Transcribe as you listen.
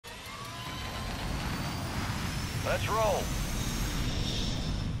Let's roll.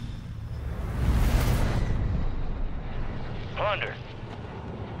 Plunder.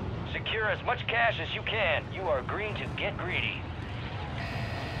 Secure as much cash as you can. You are green to get greedy.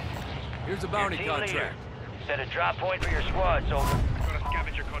 Here's a bounty Your team contract. leader. Set a drop point for your squad, so... Got a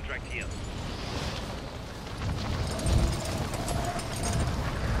scavenger contract here.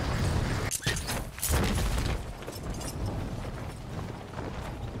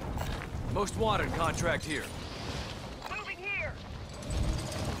 Most wanted contract here. Moving here.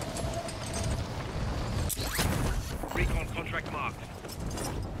 Recon contract marked.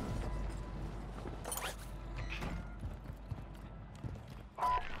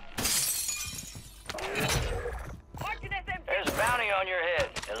 There's a bounty on your head.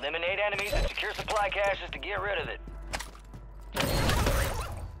 Eliminate enemies and secure supply caches to get rid of it.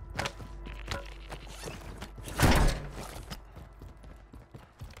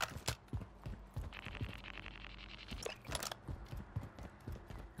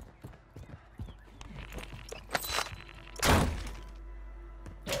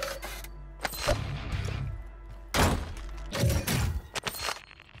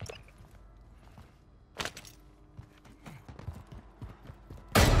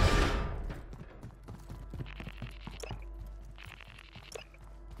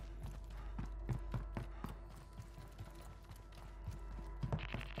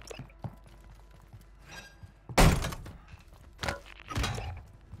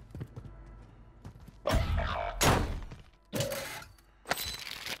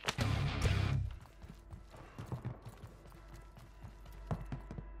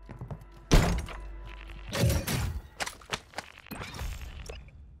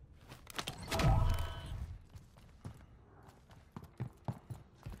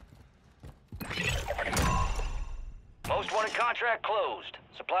 Most wanted contract closed.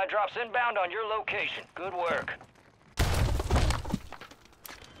 Supply drops inbound on your location. Good work.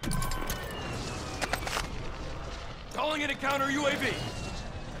 Calling in a counter UAV.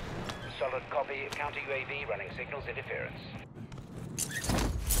 Solid copy. Counter UAV running signals interference.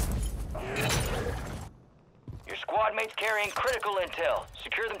 Your squad mates carrying critical intel.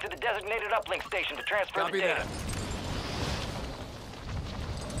 Secure them to the designated uplink station to transfer Copy the data. that.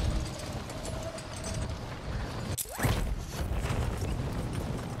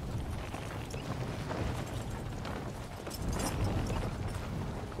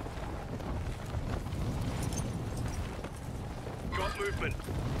 Got movement.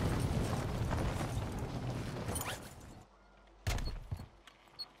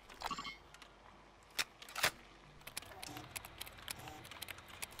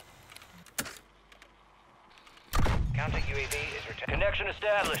 Counter UAV is returning. Connection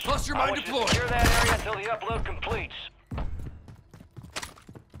established. Cluster I mine want you to deployed. secure that area until the upload completes.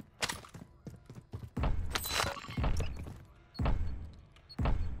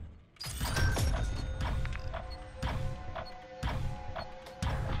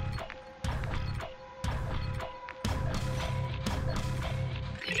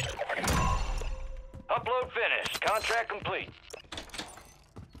 Upload finished. Contract complete.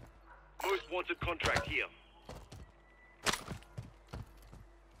 Most wanted contract here.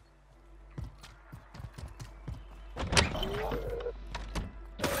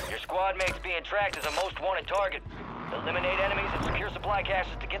 Your squad mate's being tracked as a most wanted target. Eliminate enemies and secure supply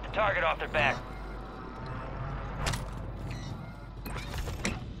caches to get the target off their back.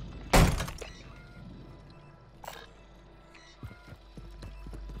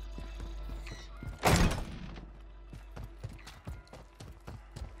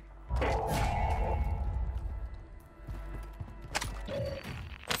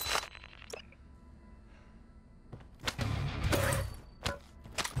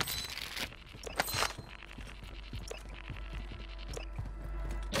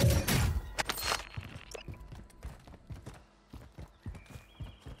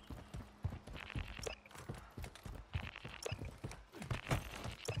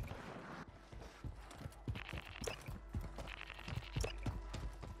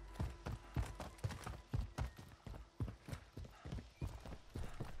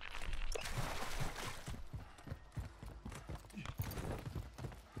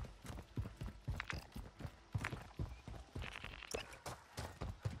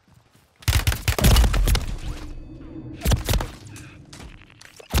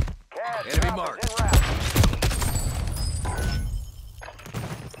 Enemy marked.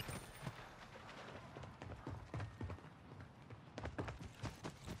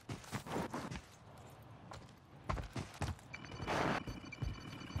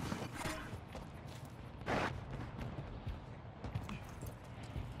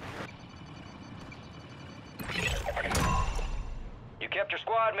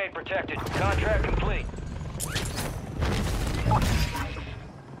 squad mate protected. Contract complete.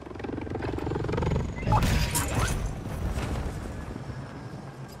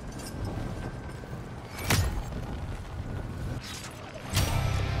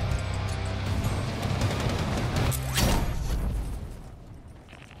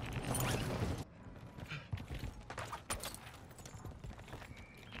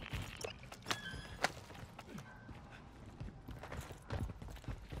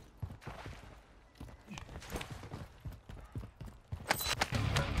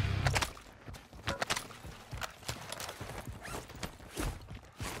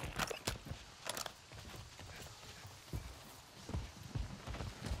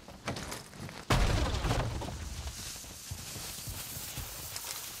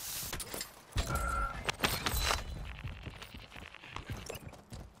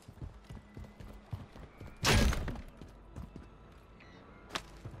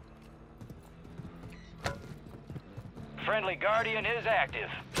 Friendly Guardian is active.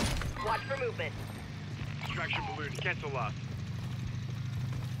 Watch for movement. Extraction balloon, cancel us.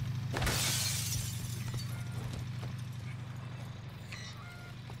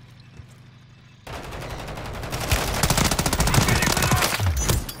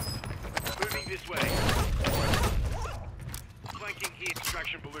 Moving this way. Flanking here,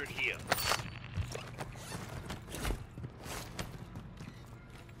 extraction balloon here.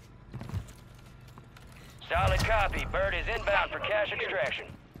 Solid copy. Bird is inbound for cash extraction.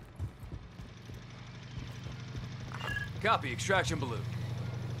 Copy, extraction balloon.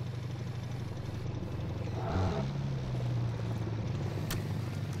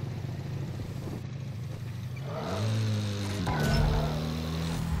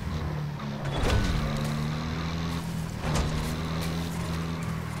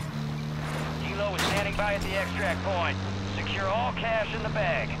 Kilo is standing by at the extract point. Secure all cash in the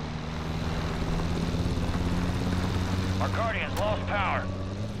bag. Our Guardian's lost power.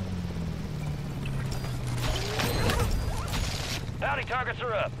 Bounty targets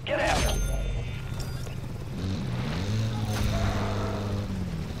are up. Get after them.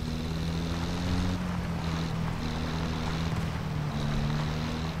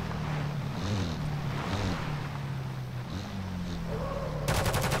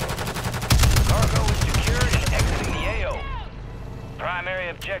 Cargo is secured and exiting the AO. Primary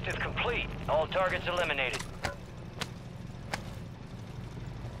objective complete. All targets eliminated.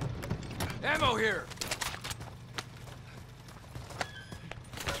 Ammo here!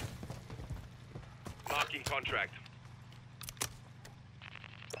 Marking contract.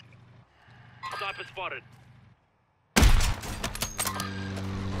 Sniper spotted.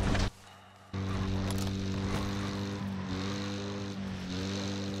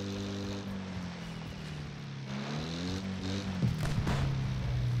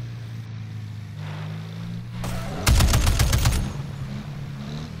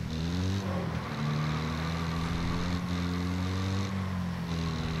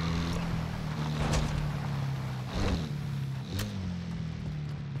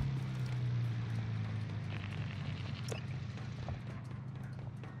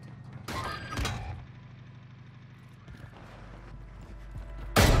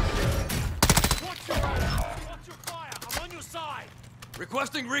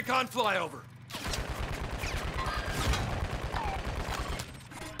 Requesting recon flyover.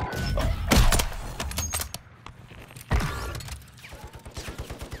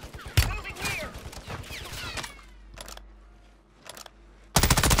 Moving here.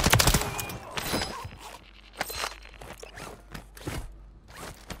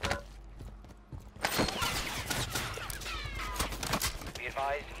 Be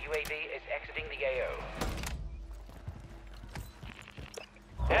advised, UAV is exiting the AO.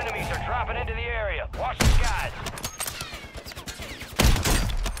 Enemies are dropping into the area. Watch the skies.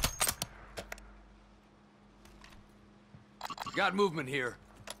 Got movement here.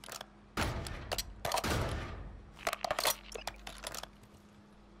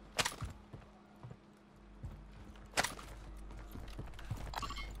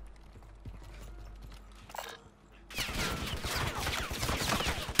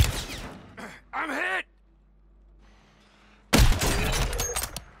 I'm hit!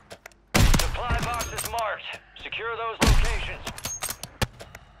 Supply boxes marked. Secure those locations.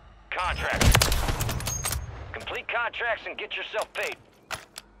 Contracts. Complete contracts and get yourself paid.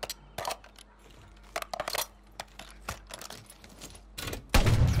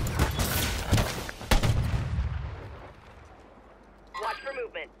 Watch for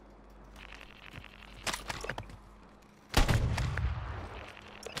movement.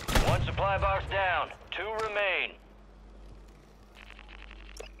 One supply box down. 2 remain.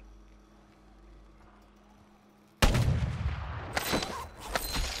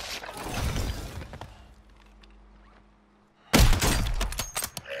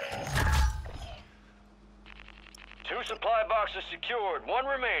 2 supply boxes secured, 1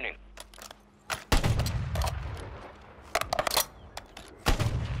 remaining.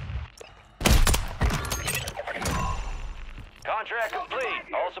 Contract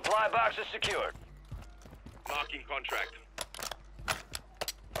complete. All supply boxes secured. Marking contract.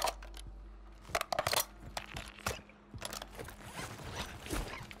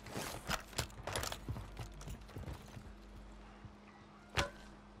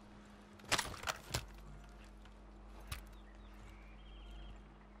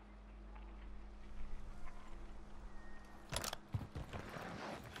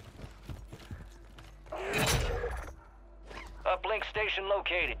 Uplink station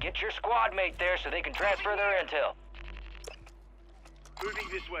located. Get your squad mate there so they can transfer their intel. Moving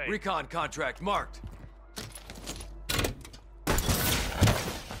this way. Recon contract marked.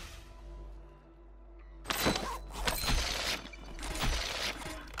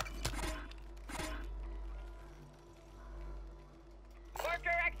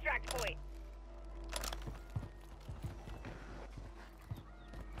 Marker extract point.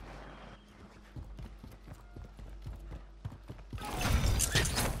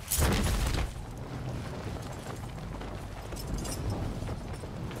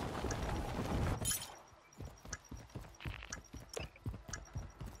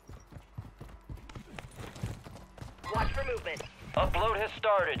 Watch for movement. Upload has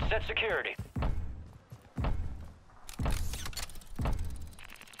started. Set security.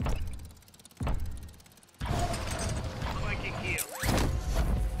 Flanking here.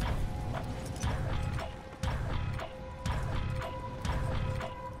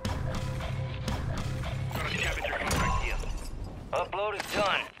 Got a scavenger contract here. Upload is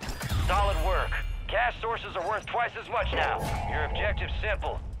done. Solid work. Cash sources are worth twice as much now. Your objective's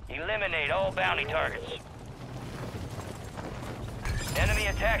simple. Eliminate all bounty targets. Enemy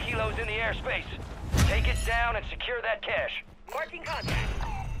attack helos in the airspace. Take it down and secure that cache. Marking contact.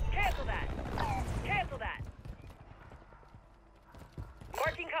 Cancel that. Cancel that.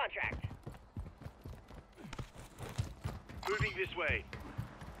 Marking contract. Moving this way.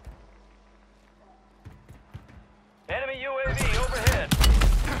 Enemy UAV overhead.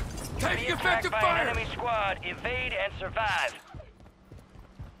 Taking Be attacked effective by an fire! enemy squad. Evade and survive.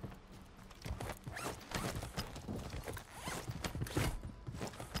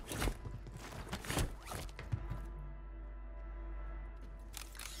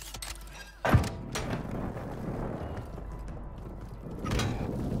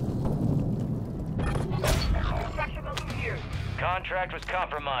 Extraction balloon here. Contract was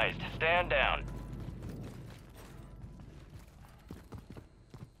compromised. Stand down.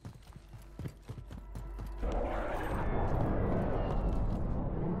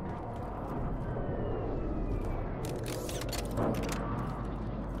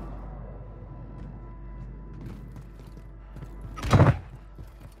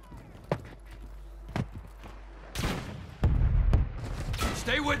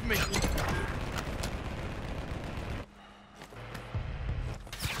 Stay with me!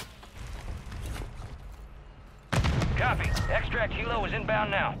 Copy. Extract helo is inbound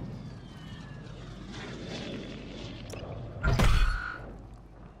now.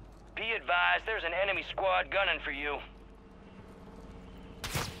 Be advised, there's an enemy squad gunning for you.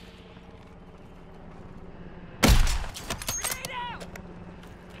 Grenade out!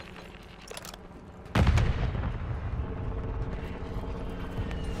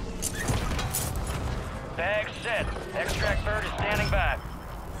 Bag set. Extract bird is standing by.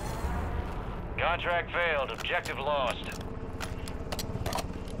 Contract failed. Objective lost.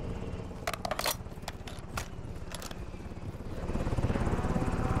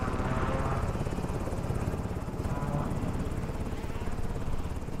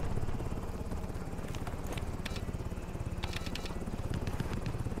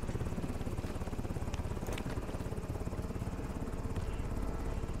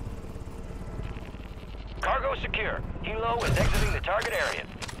 Cargo secure. Helo is exiting the target area.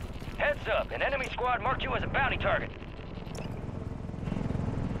 Heads up, an enemy squad marked you as a bounty target.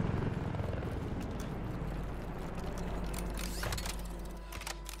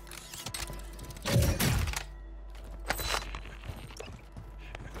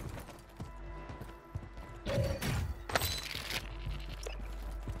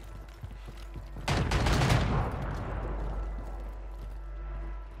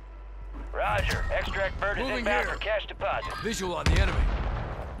 Roger. Extract bird is Moving inbound here. for cash deposit. Visual on the enemy.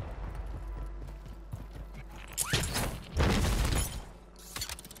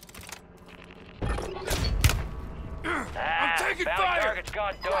 I'm taking bounty fire! target's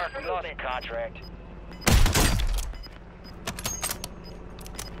gone dark. We lost the contract.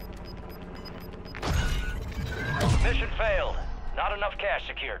 Mission failed. Not enough cash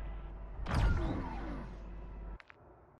secured.